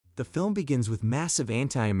The film begins with massive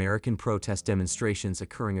anti-American protest demonstrations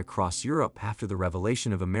occurring across Europe after the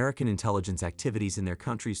revelation of American intelligence activities in their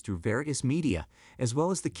countries through various media, as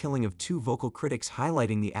well as the killing of two vocal critics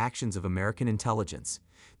highlighting the actions of American intelligence.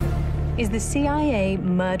 Is the CIA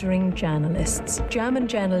murdering journalists? German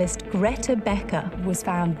journalist Greta Becker was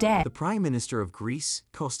found dead. The Prime Minister of Greece,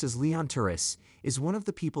 Kostas Leontaris, is one of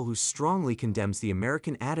the people who strongly condemns the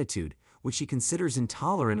American attitude, which he considers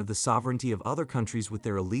intolerant of the sovereignty of other countries with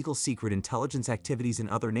their illegal secret intelligence activities in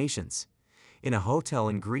other nations. In a hotel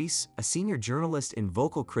in Greece, a senior journalist and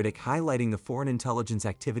vocal critic highlighting the foreign intelligence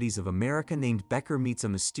activities of America named Becker meets a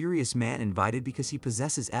mysterious man invited because he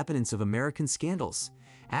possesses evidence of American scandals.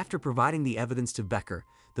 After providing the evidence to Becker,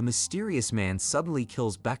 the mysterious man suddenly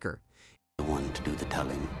kills Becker. The one to do the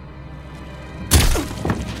telling.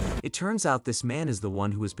 It turns out this man is the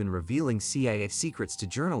one who has been revealing CIA secrets to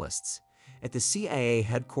journalists. At the CIA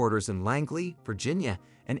headquarters in Langley, Virginia,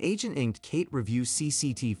 an agent named Kate reviews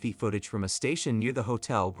CCTV footage from a station near the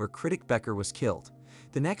hotel where critic Becker was killed.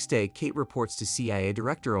 The next day, Kate reports to CIA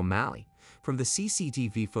Director O'Malley. From the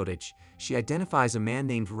CCTV footage, she identifies a man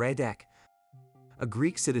named Radek, a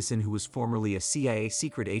Greek citizen who was formerly a CIA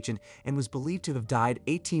secret agent and was believed to have died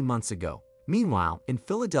 18 months ago. Meanwhile, in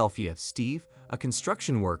Philadelphia, Steve, a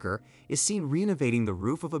construction worker, is seen renovating the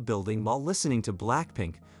roof of a building while listening to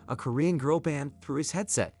Blackpink, a Korean girl band, through his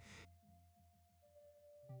headset.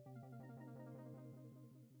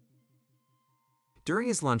 During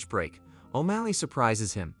his lunch break, O'Malley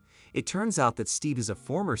surprises him. It turns out that Steve is a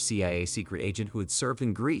former CIA secret agent who had served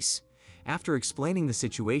in Greece. After explaining the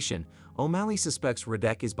situation, O'Malley suspects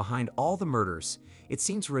Radek is behind all the murders. It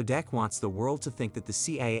seems Radek wants the world to think that the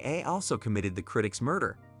CIA also committed the critic's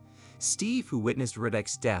murder. Steve, who witnessed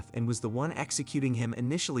Radek's death and was the one executing him,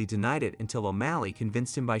 initially denied it until O'Malley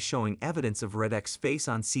convinced him by showing evidence of Radek's face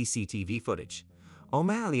on CCTV footage.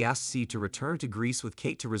 O'Malley asks Steve to return to Greece with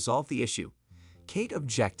Kate to resolve the issue. Kate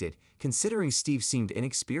objected, considering Steve seemed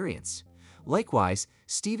inexperienced. Likewise,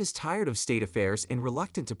 Steve is tired of state affairs and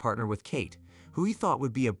reluctant to partner with Kate, who he thought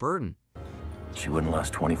would be a burden. She wouldn't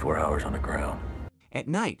last 24 hours on the ground. At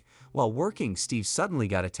night, while working, Steve suddenly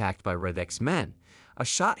got attacked by Radek's men. A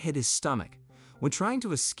shot hit his stomach. When trying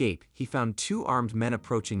to escape, he found two armed men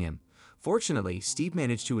approaching him. Fortunately, Steve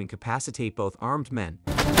managed to incapacitate both armed men.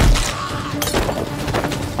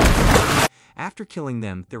 After killing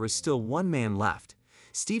them, there was still one man left.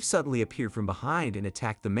 Steve suddenly appeared from behind and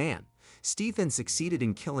attacked the man. Steve then succeeded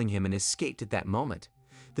in killing him and escaped at that moment.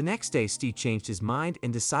 The next day, Steve changed his mind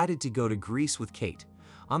and decided to go to Greece with Kate.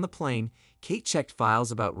 On the plane, Kate checked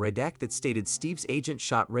files about Radek that stated Steve's agent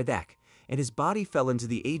shot Radek, and his body fell into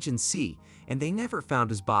the Aegean Sea, and they never found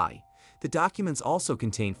his body. The documents also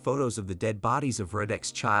contained photos of the dead bodies of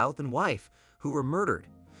Radek's child and wife, who were murdered.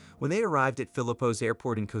 When they arrived at Philippos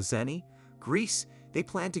Airport in Kozeni, Greece, they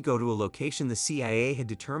planned to go to a location the CIA had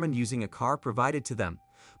determined using a car provided to them.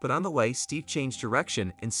 But on the way, Steve changed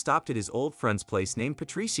direction and stopped at his old friend's place named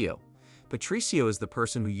Patricio. Patricio is the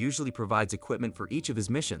person who usually provides equipment for each of his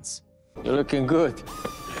missions. You're looking good.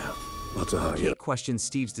 Lots of Kate questioned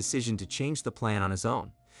Steve's decision to change the plan on his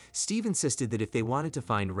own. Steve insisted that if they wanted to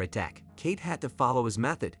find Radek, Kate had to follow his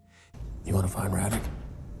method. You want to find Radek?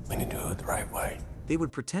 We need to do it the right way. They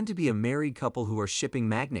would pretend to be a married couple who are shipping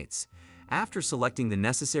magnates. After selecting the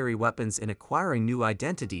necessary weapons and acquiring new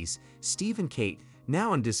identities, Steve and Kate,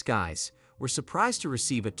 now in disguise, were surprised to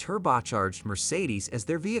receive a turbocharged Mercedes as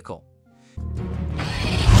their vehicle.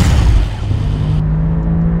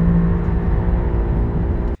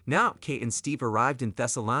 Now, Kate and Steve arrived in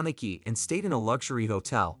Thessaloniki and stayed in a luxury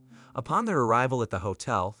hotel. Upon their arrival at the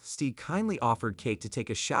hotel, Steve kindly offered Kate to take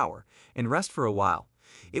a shower and rest for a while.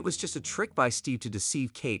 It was just a trick by Steve to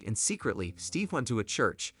deceive Kate, and secretly, Steve went to a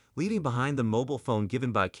church, leaving behind the mobile phone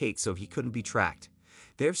given by Kate so he couldn't be tracked.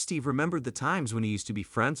 There, Steve remembered the times when he used to be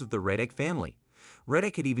friends with the Radek family.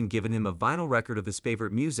 Radek had even given him a vinyl record of his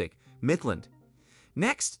favorite music, Midland.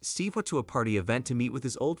 Next, Steve went to a party event to meet with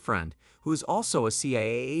his old friend, who is also a CIA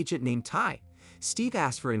agent named Ty. Steve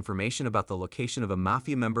asked for information about the location of a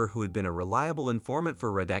mafia member who had been a reliable informant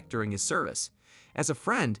for Radek during his service. As a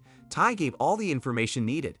friend, Ty gave all the information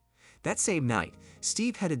needed. That same night,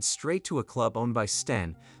 Steve headed straight to a club owned by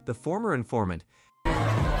Sten, the former informant.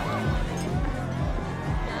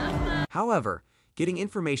 However, getting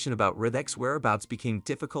information about Radek's whereabouts became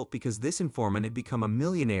difficult because this informant had become a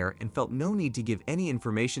millionaire and felt no need to give any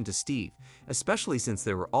information to Steve, especially since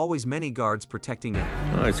there were always many guards protecting him.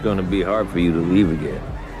 Oh, it's going to be hard for you to leave again.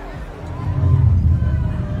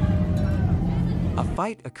 A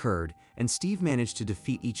fight occurred, and Steve managed to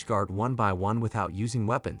defeat each guard one by one without using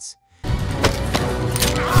weapons.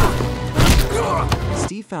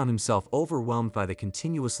 Steve found himself overwhelmed by the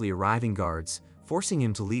continuously arriving guards, forcing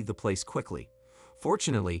him to leave the place quickly.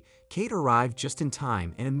 Fortunately, Kate arrived just in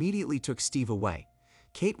time and immediately took Steve away.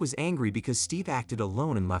 Kate was angry because Steve acted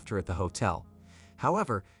alone and left her at the hotel.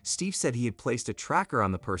 However, Steve said he had placed a tracker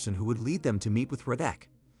on the person who would lead them to meet with Radek.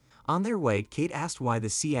 On their way, Kate asked why the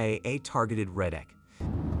CIA targeted Radek.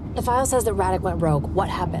 The file says that Radek went rogue. What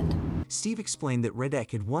happened? Steve explained that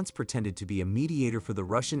Radek had once pretended to be a mediator for the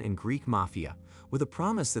Russian and Greek mafia, with a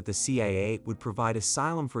promise that the CIA would provide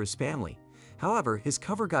asylum for his family. However, his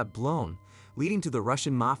cover got blown, leading to the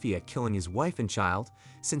Russian mafia killing his wife and child.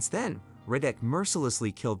 Since then, Radek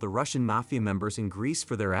mercilessly killed the Russian mafia members in Greece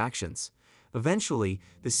for their actions. Eventually,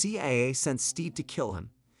 the CIA sent Steve to kill him.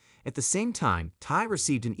 At the same time, Ty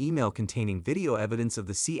received an email containing video evidence of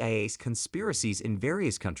the CIA's conspiracies in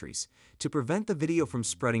various countries. To prevent the video from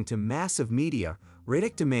spreading to massive media,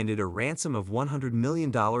 Radek demanded a ransom of $100 million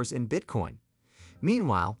in Bitcoin.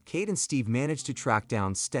 Meanwhile, Kate and Steve managed to track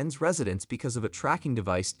down Sten's residence because of a tracking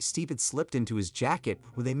device Steve had slipped into his jacket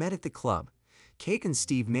when they met at the club. Kate and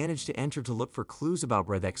Steve managed to enter to look for clues about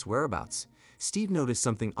Radek's whereabouts. Steve noticed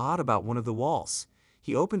something odd about one of the walls.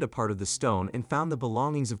 He opened a part of the stone and found the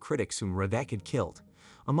belongings of critics whom Radek had killed.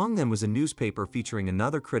 Among them was a newspaper featuring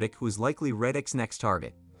another critic who was likely Radek's next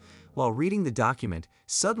target. While reading the document,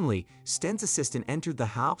 suddenly, Sten's assistant entered the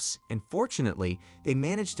house, and fortunately, they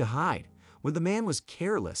managed to hide. When the man was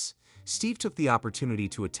careless, Steve took the opportunity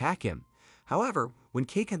to attack him. However, when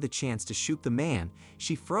Kate had the chance to shoot the man,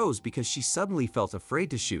 she froze because she suddenly felt afraid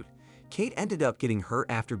to shoot. Kate ended up getting hurt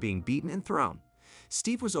after being beaten and thrown.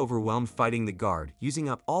 Steve was overwhelmed fighting the guard, using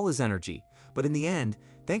up all his energy, but in the end,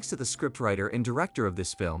 thanks to the scriptwriter and director of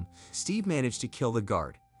this film, Steve managed to kill the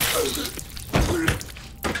guard.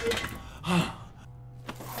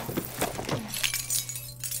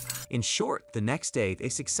 In short, the next day, they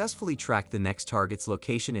successfully tracked the next target's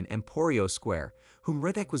location in Emporio Square, whom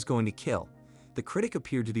Radek was going to kill. The critic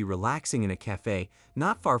appeared to be relaxing in a cafe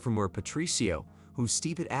not far from where Patricio, whom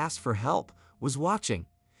Steve had asked for help, was watching.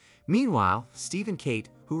 Meanwhile, Steve and Kate,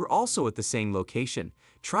 who were also at the same location,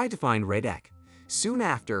 tried to find Radek. Soon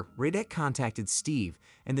after, Radek contacted Steve,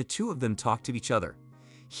 and the two of them talked to each other.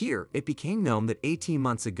 Here, it became known that 18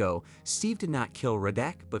 months ago, Steve did not kill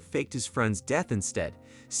Radek, but faked his friend's death instead.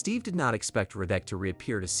 Steve did not expect Radek to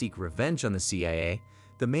reappear to seek revenge on the CIA.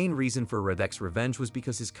 The main reason for Radek's revenge was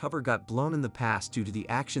because his cover got blown in the past due to the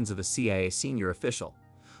actions of a CIA senior official.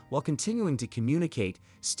 While continuing to communicate,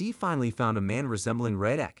 Steve finally found a man resembling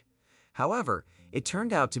Radek. However, it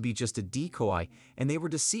turned out to be just a decoy, and they were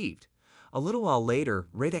deceived. A little while later,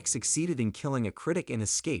 Radek succeeded in killing a critic and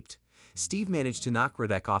escaped. Steve managed to knock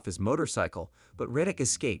Radek off his motorcycle, but Radek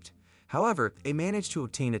escaped. However, they managed to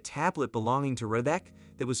obtain a tablet belonging to Radek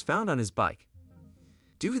that was found on his bike.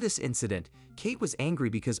 Due to this incident, Kate was angry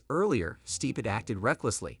because earlier, Steve had acted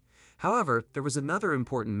recklessly. However, there was another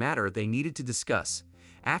important matter they needed to discuss.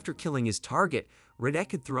 After killing his target,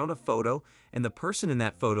 Radek had thrown a photo, and the person in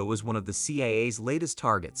that photo was one of the CIA's latest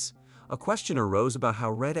targets. A question arose about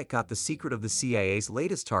how Radek got the secret of the CIA's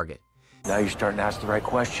latest target. Now you're starting to ask the right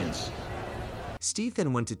questions. Steve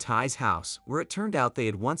then went to Ty's house, where it turned out they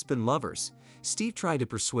had once been lovers. Steve tried to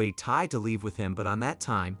persuade Ty to leave with him, but on that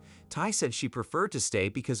time, Ty said she preferred to stay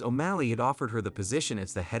because O'Malley had offered her the position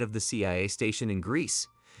as the head of the CIA station in Greece.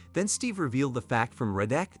 Then Steve revealed the fact from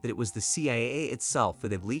Radek that it was the CIA itself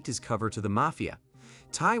that had leaked his cover to the mafia.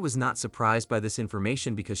 Ty was not surprised by this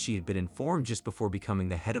information because she had been informed just before becoming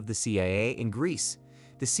the head of the CIA in Greece.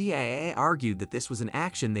 The CIA argued that this was an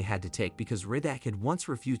action they had to take because Radek had once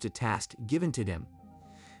refused a task given to him.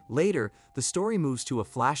 Later, the story moves to a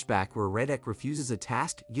flashback where Radek refuses a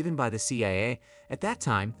task given by the CIA. At that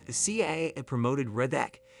time, the CIA had promoted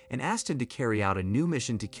Radek and asked him to carry out a new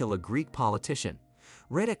mission to kill a Greek politician.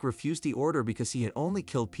 Radek refused the order because he had only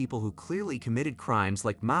killed people who clearly committed crimes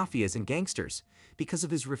like mafias and gangsters. Because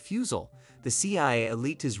of his refusal, the CIA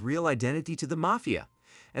leaked his real identity to the mafia.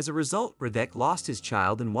 As a result, Radek lost his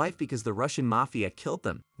child and wife because the Russian mafia killed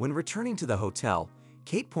them. When returning to the hotel,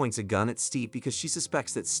 Kate points a gun at Steve because she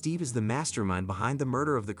suspects that Steve is the mastermind behind the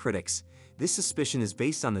murder of the critics. This suspicion is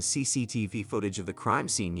based on the CCTV footage of the crime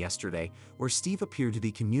scene yesterday, where Steve appeared to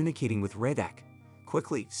be communicating with Radek.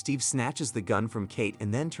 Quickly, Steve snatches the gun from Kate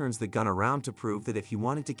and then turns the gun around to prove that if he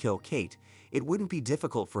wanted to kill Kate, it wouldn't be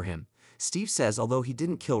difficult for him. Steve says although he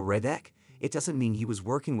didn't kill Radek, it doesn't mean he was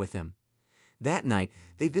working with him. That night,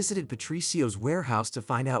 they visited Patricio's warehouse to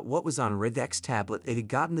find out what was on Radek's tablet they had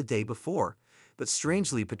gotten the day before. But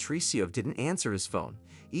strangely, Patricio didn't answer his phone,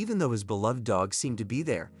 even though his beloved dog seemed to be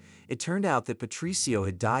there. It turned out that Patricio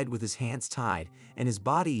had died with his hands tied, and his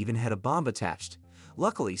body even had a bomb attached.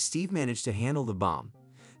 Luckily, Steve managed to handle the bomb.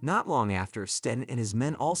 Not long after, Sten and his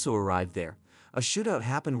men also arrived there. A shootout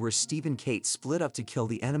happened where Steve and Kate split up to kill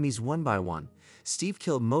the enemies one by one. Steve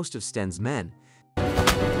killed most of Sten's men.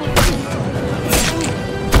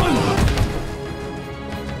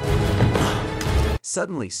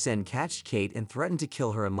 Suddenly, Sten catched Kate and threatened to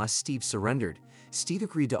kill her unless Steve surrendered. Steve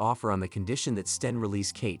agreed to offer on the condition that Sten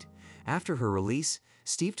release Kate. After her release,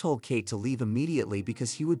 Steve told Kate to leave immediately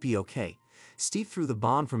because he would be okay. Steve threw the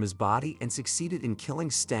bomb from his body and succeeded in killing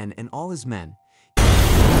Sten and all his men.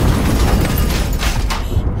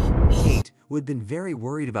 Kate, who had been very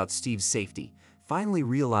worried about Steve's safety, finally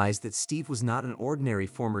realized that Steve was not an ordinary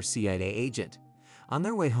former CIA agent. On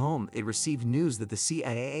their way home, they received news that the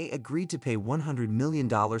CIA agreed to pay $100 million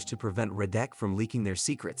to prevent Radek from leaking their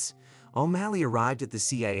secrets. O'Malley arrived at the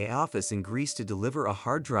CIA office in Greece to deliver a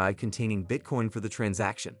hard drive containing Bitcoin for the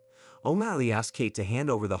transaction. O'Malley asked Kate to hand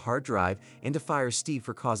over the hard drive and to fire Steve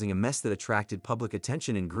for causing a mess that attracted public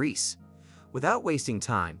attention in Greece. Without wasting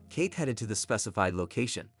time, Kate headed to the specified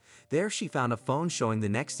location. There she found a phone showing the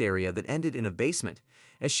next area that ended in a basement.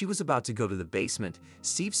 As she was about to go to the basement,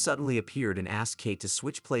 Steve suddenly appeared and asked Kate to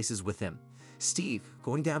switch places with him. Steve,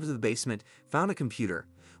 going down to the basement, found a computer.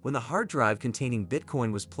 When the hard drive containing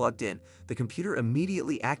Bitcoin was plugged in, the computer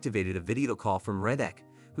immediately activated a video call from Radek,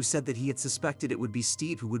 who said that he had suspected it would be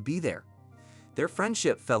Steve who would be there. Their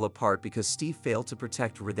friendship fell apart because Steve failed to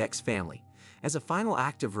protect Radek's family. As a final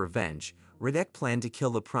act of revenge, Radek planned to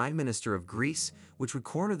kill the Prime Minister of Greece, which would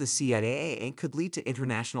corner the CIA and could lead to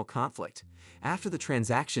international conflict. After the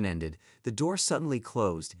transaction ended, the door suddenly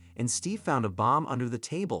closed, and Steve found a bomb under the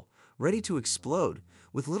table, ready to explode.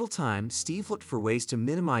 With little time, Steve looked for ways to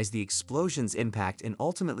minimize the explosion's impact and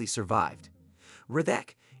ultimately survived.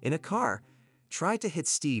 Radek, in a car, tried to hit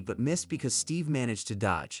Steve but missed because Steve managed to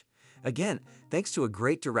dodge. Again, thanks to a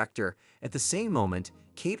great director, at the same moment,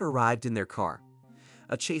 Kate arrived in their car.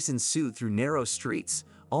 A chase ensued through narrow streets,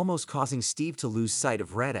 almost causing Steve to lose sight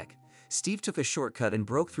of Radek. Steve took a shortcut and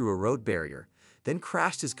broke through a road barrier, then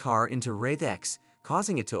crashed his car into Radek's,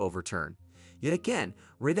 causing it to overturn. Yet again,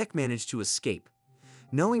 Radek managed to escape.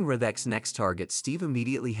 Knowing Radek's next target, Steve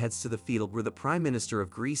immediately heads to the field where the Prime Minister of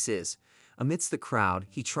Greece is. Amidst the crowd,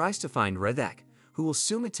 he tries to find Radek, who will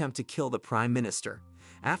soon attempt to kill the Prime Minister.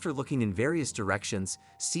 After looking in various directions,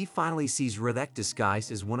 Steve finally sees Radek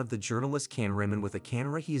disguised as one of the journalist cameramen with a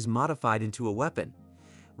camera he has modified into a weapon.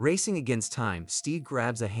 Racing against time, Steve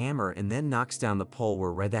grabs a hammer and then knocks down the pole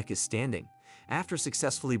where Radek is standing. After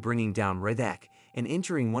successfully bringing down Radek and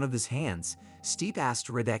injuring one of his hands, Steve asked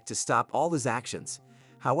Radek to stop all his actions.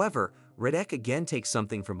 However, Radek again takes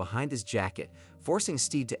something from behind his jacket, forcing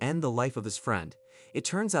Steve to end the life of his friend. It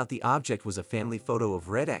turns out the object was a family photo of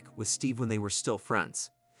Radek with Steve when they were still friends.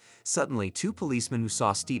 Suddenly, two policemen who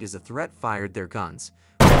saw Steve as a threat fired their guns.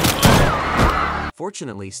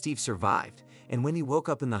 Fortunately, Steve survived, and when he woke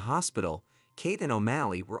up in the hospital, Kate and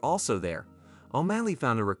O'Malley were also there. O'Malley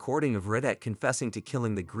found a recording of Radek confessing to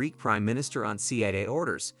killing the Greek Prime Minister on CIA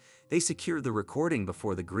orders. They secured the recording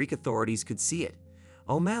before the Greek authorities could see it.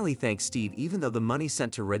 O'Malley thanked Steve even though the money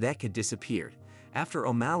sent to Radek had disappeared. After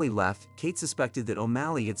O'Malley left, Kate suspected that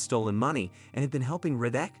O'Malley had stolen money and had been helping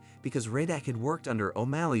Radek because Radek had worked under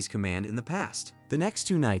O'Malley's command in the past. The next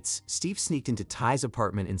 2 nights, Steve sneaked into Ty's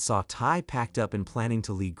apartment and saw Ty packed up and planning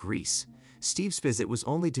to leave Greece. Steve's visit was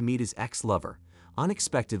only to meet his ex-lover.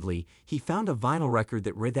 Unexpectedly, he found a vinyl record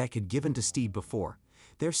that Radek had given to Steve before.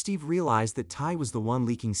 There, Steve realized that Ty was the one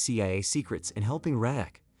leaking CIA secrets and helping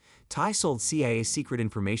Radek. Ty sold CIA secret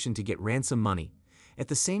information to get ransom money. At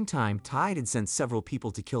the same time, Ty had sent several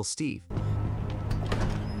people to kill Steve.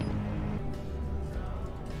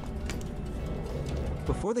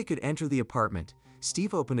 Before they could enter the apartment,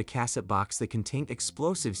 Steve opened a cassette box that contained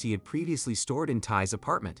explosives he had previously stored in Ty's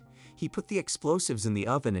apartment. He put the explosives in the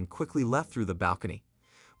oven and quickly left through the balcony.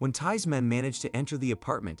 When Ty's men managed to enter the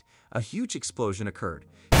apartment, a huge explosion occurred.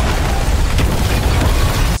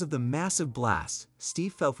 Because of the massive blast,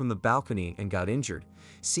 Steve fell from the balcony and got injured.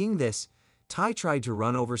 Seeing this, Ty tried to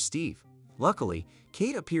run over Steve. Luckily,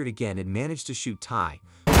 Kate appeared again and managed to shoot Ty,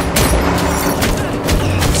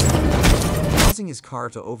 causing his car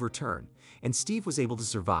to overturn, and Steve was able to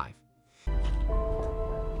survive.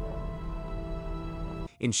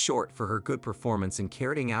 In short, for her good performance in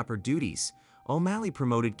carrying out her duties, O'Malley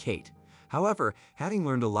promoted Kate. However, having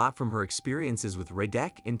learned a lot from her experiences with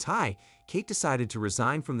Radek and Ty, Kate decided to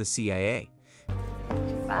resign from the CIA.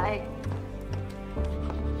 Bye.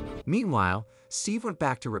 Meanwhile, Steve went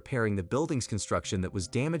back to repairing the building's construction that was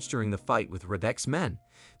damaged during the fight with Radek's men.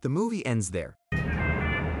 The movie ends there.